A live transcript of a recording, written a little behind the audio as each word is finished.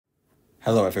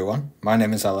Hello everyone, my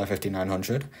name is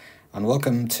LI5900 and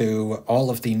welcome to all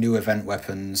of the new event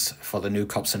weapons for the new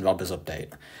Cops and Robbers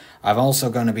update. I'm also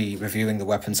going to be reviewing the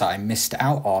weapons that I missed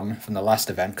out on from the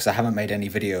last event because I haven't made any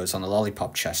videos on the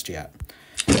Lollipop chest yet.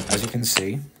 As you can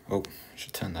see, I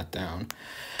should turn that down.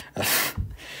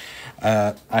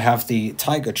 I have the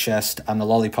Tiger chest and the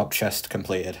Lollipop chest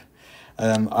completed.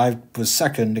 I was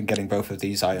second in getting both of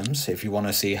these items. If you want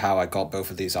to see how I got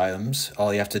both of these items,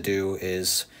 all you have to do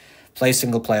is play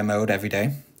single player mode every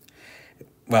day.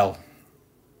 Well,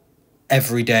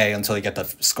 every day until you get the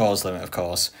scores limit, of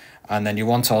course. And then you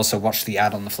want to also watch the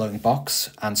ad on the floating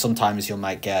box, and sometimes you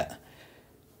might get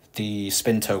the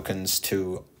spin tokens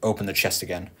to open the chest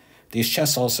again. These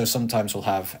chests also sometimes will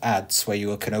have ads where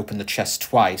you can open the chest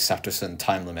twice after a certain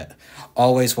time limit.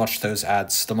 Always watch those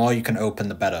ads. The more you can open,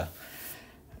 the better.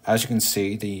 As you can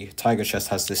see, the Tiger chest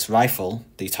has this rifle,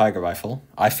 the Tiger rifle.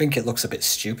 I think it looks a bit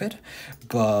stupid,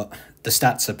 but the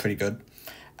stats are pretty good.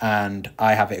 And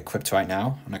I have it equipped right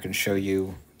now, and I can show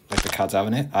you like the cards I have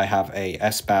in it. I have a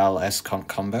S-Bal S-Con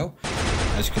combo.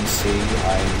 As you can see,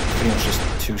 I'm pretty much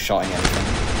just two-shotting anything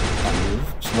that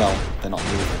moves. Well, they're not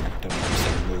moving, I don't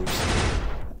understand moves.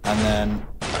 And then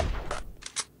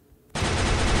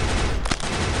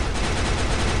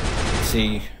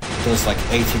see, it does like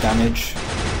 80 damage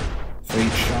for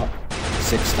each shot,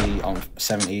 60 on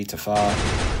 70 to far.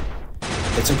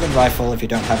 It's a good rifle if you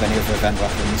don't have any other event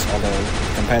weapons,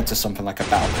 although compared to something like a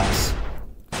battle pass,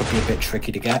 could be a bit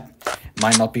tricky to get.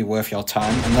 Might not be worth your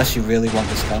time, unless you really want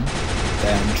this gun,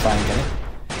 then try and get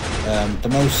it. The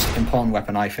most important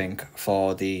weapon I think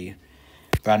for the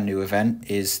brand new event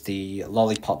is the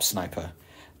Lollipop Sniper.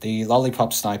 The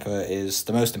Lollipop Sniper is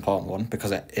the most important one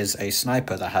because it is a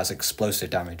sniper that has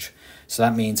explosive damage. So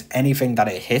that means anything that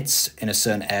it hits in a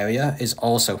certain area is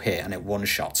also hit and it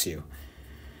one-shots you,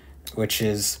 which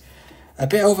is a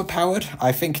bit overpowered.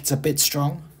 I think it's a bit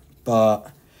strong, but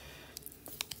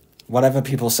whatever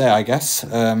people say, I guess.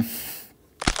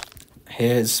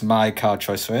 Here's my card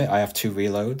choice for it. I have 2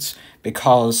 reloads.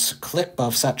 Because clip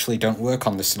buffs actually don't work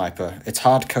on this sniper, it's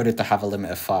hard-coded to have a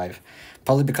limit of 5.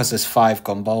 Probably because there's 5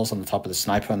 gumballs on the top of the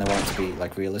sniper and they want it to be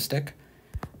like realistic.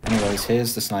 Anyways,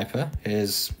 here's the sniper.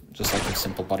 Here's just like a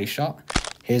simple body shot.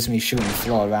 Here's me shooting the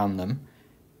floor around them.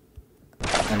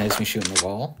 And here's me shooting the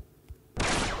wall.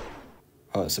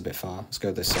 Oh, it's a bit far. Let's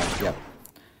go this side. Yep.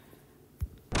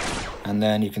 And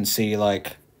then you can see,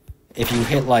 like, if you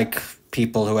hit, like,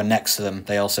 people who are next to them,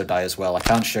 they also die as well. I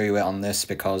can't show you it on this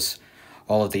because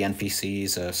all of the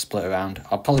NPCs are split around.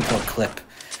 I'll probably put a clip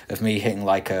of me hitting,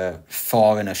 like, a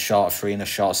 4 in a shot, 3 in a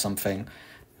shot or something.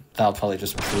 That'll probably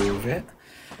just prove it.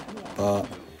 But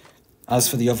as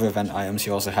for the other event items,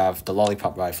 you also have the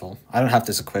Lollipop rifle. I don't have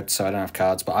this equipped, so I don't have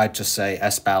cards, but I'd just say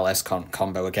S-Bal S-Con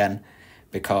combo again,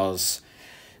 because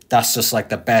that's just like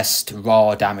the best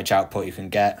raw damage output you can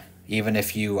get. Even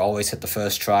if you always hit the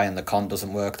first try and the con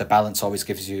doesn't work, the balance always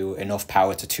gives you enough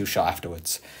power to two-shot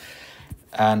afterwards.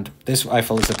 And this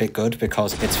rifle is a bit good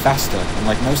because it's faster.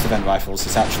 Unlike most event rifles,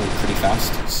 it's actually pretty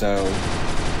fast. So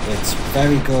it's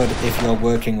very good if you're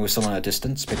working with someone at a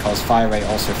distance, because fire rate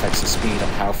also affects the speed of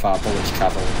how far bullets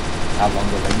travel at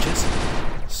longer ranges.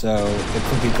 So it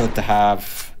could be good to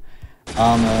have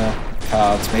armor,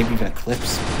 cards, maybe even a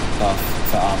clips buff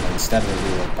for armor instead of a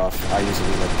reload buff. I use a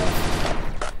reload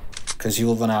buff because you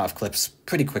will run out of clips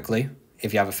pretty quickly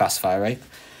if you have a fast fire rate.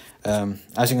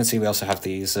 As you can see, we also have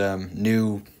these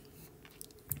new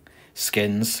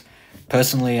skins.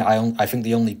 Personally, I think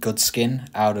the only good skin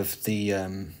out of the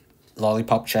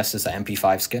Lollipop chest is the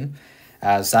MP5 skin,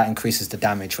 as that increases the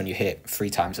damage when you hit 3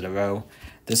 times in a row.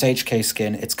 This HK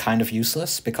skin, it's kind of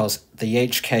useless because the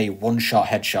HK one-shot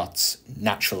headshots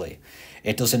naturally.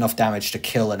 It does enough damage to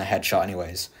kill in a headshot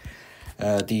anyways.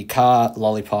 The car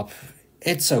Lollipop,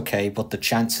 it's okay, but the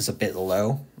chance is a bit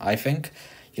low, I think.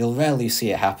 You'll rarely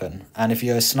see it happen. And if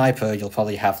you're a sniper, you'll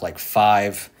probably have like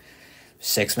 5,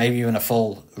 6, maybe even a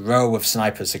full row of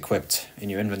snipers equipped in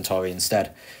your inventory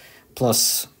instead.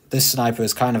 Plus, this sniper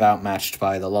is kind of outmatched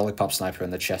by the Lollipop sniper in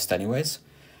the chest anyways.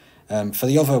 For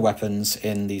the other weapons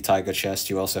in the Tiger chest,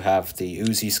 you also have the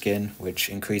Uzi skin, which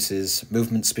increases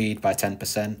movement speed by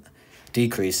 10%.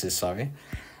 Decreases, sorry.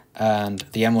 And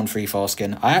the M134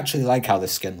 skin. I actually like how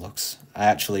this skin looks. I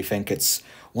actually think it's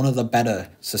one of the better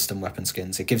system weapon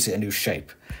skins. It gives it a new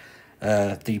shape.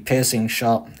 The piercing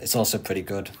shot is also pretty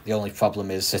good. The only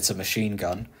problem is it's a machine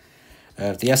gun.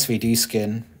 The SVD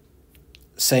skin,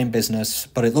 same business,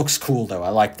 but it looks cool though. I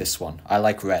like this one. I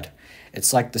like red.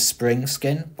 It's like the spring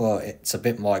skin, but it's a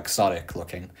bit more exotic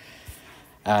looking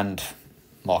and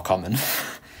more common.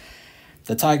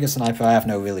 The Tiger Sniper, I have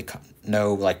no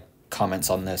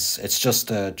comments on this. It's just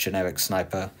a generic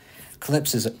sniper.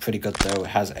 Clips is pretty good though. It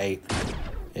has 8.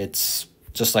 It's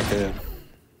just like a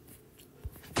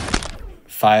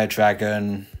Fire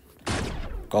Dragon,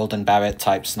 Golden Barrett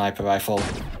type sniper rifle.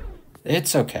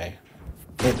 It's okay.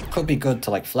 It could be good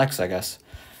to like flex, I guess.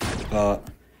 But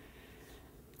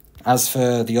as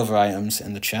for the other items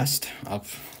in the chest, I'll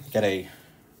get a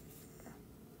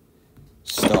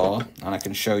store and I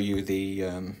can show you the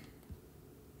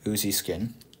Uzi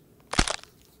skin.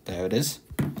 There it is.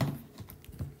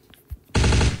 You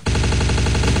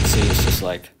can see it's just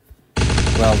like,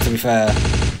 well, to be fair,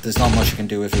 there's not much you can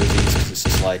do with Uzis because it's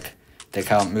just like they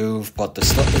can't move, but the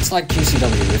stuff, it's like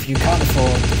QCW. If you can't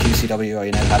afford the QCW or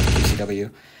you never had the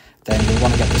QCW, then you'll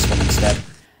want to get this one instead,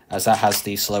 as that has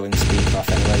the slowing speed buff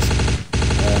anyways.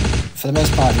 For the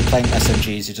most part, if you're playing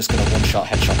SMGs, you're just going to one-shot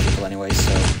headshot people anyways,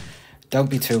 so don't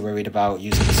be too worried about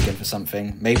using the skin for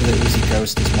something. Maybe the Uzi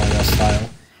Ghost is more your style,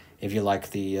 if you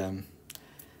like the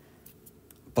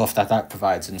buff that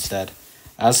provides instead.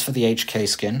 As for the HK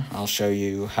skin, I'll show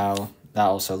you how that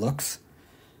also looks.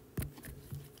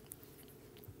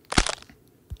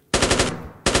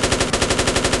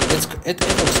 It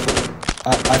looks cool.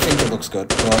 I think it looks good,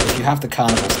 but if you have the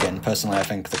Carnival skin, personally I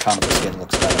think the Carnival skin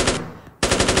looks better than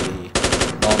the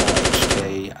normal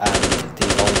HK and the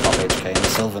Lollipop HK and the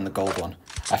silver and the gold one.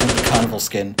 I think the Carnival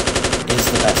skin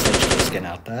is the best HK skin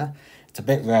out there. It's a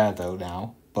bit rare though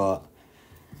now, but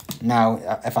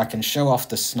now if I can show off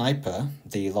the sniper,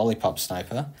 the Lollipop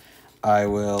sniper, I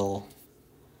will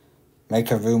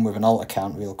make a room with an alt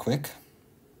account real quick.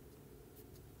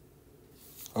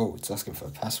 Oh, it's asking for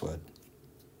a password.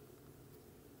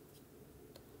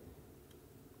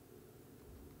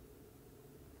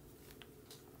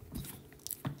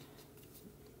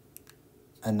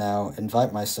 And now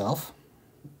invite myself.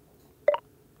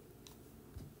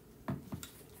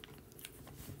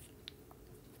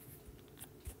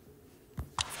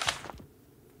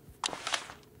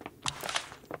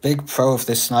 Big pro of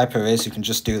this sniper is you can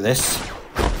just do this,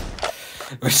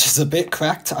 which is a bit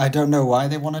cracked. I don't know why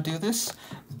they want to do this,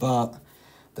 but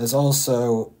there's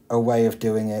also a way of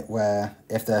doing it where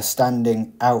if they're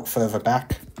standing out further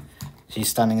back, he's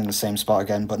standing in the same spot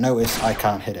again, but notice I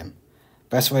can't hit him.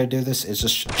 Best way to do this is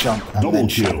just jump and then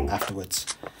shoot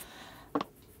afterwards.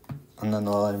 And then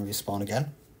they'll let him respawn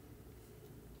again.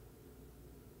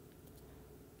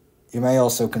 You may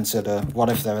also consider, what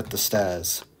if they're at the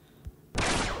stairs?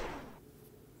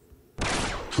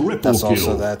 That's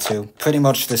also there too. Pretty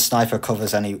much this sniper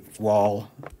covers any wall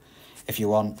if you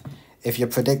want. If you're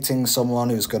predicting someone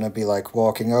who's going to be like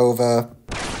walking over,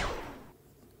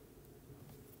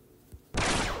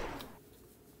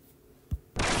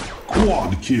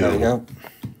 quad kill. There you go.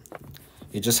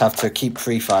 You just have to keep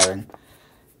pre-firing.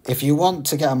 If you want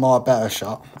to get a better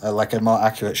shot, like a more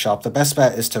accurate shot, the best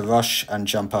bet is to rush and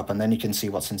jump up, and then you can see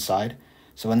what's inside.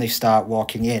 So when they start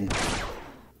walking in,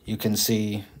 you can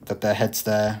see that their head's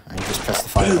there, and you just press the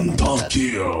fire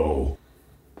button.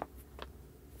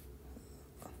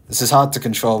 This is hard to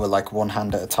control with like one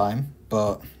hand at a time,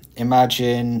 but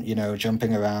imagine, you know,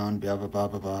 jumping around, blah, blah, blah,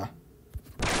 blah, blah.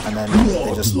 And then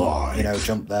they just, you know,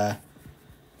 jump there.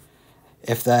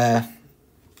 If they're,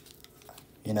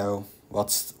 you know,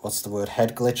 what's the word,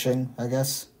 head glitching, I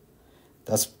guess.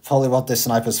 That's probably what this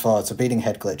sniper's for. It's for beating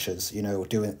head glitches, you know,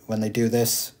 when they do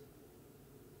this.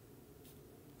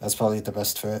 That's probably the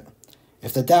best for it.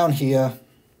 If they're down here,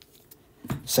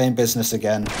 same business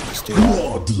again, just do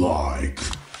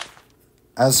that.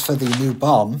 As for the new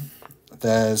bomb,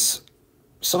 there's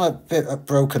something a bit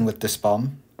broken with this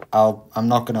bomb. I'm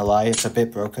not going to lie, it's a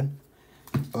bit broken.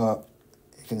 But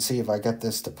you can see if I get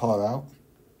this to pour out,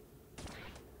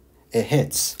 it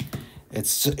hits.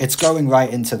 It's going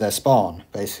right into their spawn,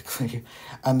 basically.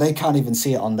 And they can't even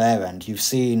see it on their end. You've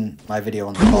seen my video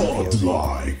on the bomb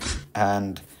POV.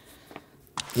 And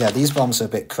yeah, these bombs are a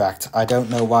bit cracked. I don't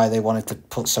know why they wanted to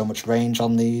put so much range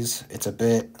on these. It's a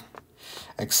bit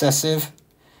excessive.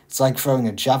 It's like throwing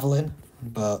a javelin,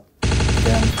 but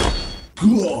again,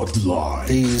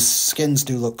 these skins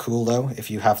do look cool though if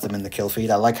you have them in the kill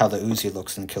feed. I like how the Uzi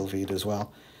looks in the kill feed as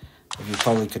well. If you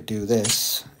probably could do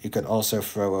this, you could also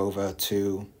throw over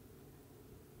to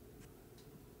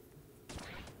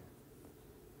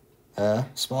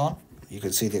spawn. You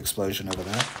could see the explosion over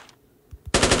there.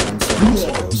 And same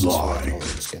also goes for all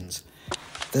the skins.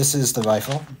 This is the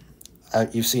rifle.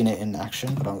 You've seen it in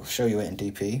action, but I'll show you it in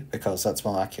DP because that's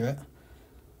more accurate.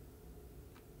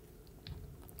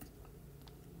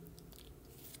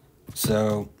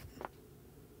 So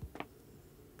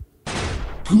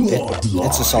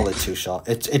it's a solid 2-shot.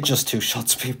 It just 2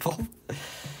 shots people.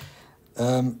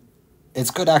 Its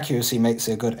good accuracy makes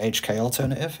it a good HK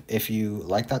alternative if you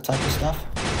like that type of stuff.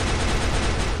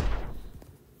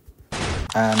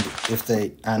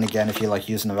 And again, if you like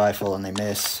using a rifle and they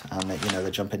miss and they,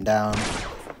 they're jumping down,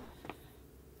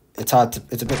 it's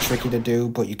a bit tricky to do,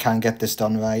 but you can get this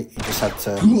done right. You just have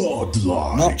to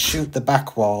not shoot the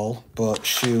back wall, but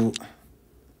shoot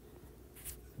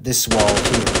this wall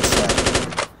here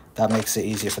instead. That makes it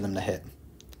easier for them to hit.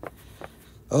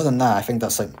 Other than that, I think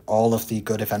that's like all of the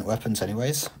good event weapons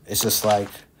anyways. It's just like,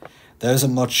 there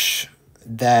isn't much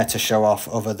there to show off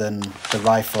other than the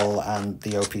rifle and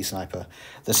the OP sniper.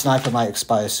 The sniper might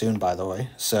expire soon, by the way,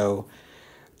 so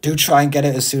do try and get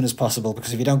it as soon as possible,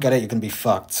 because if you don't get it, you're going to be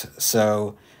fucked.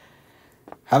 So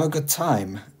have a good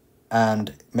time,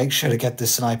 and make sure to get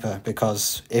this sniper,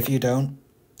 because if you don't,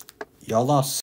 you're lost.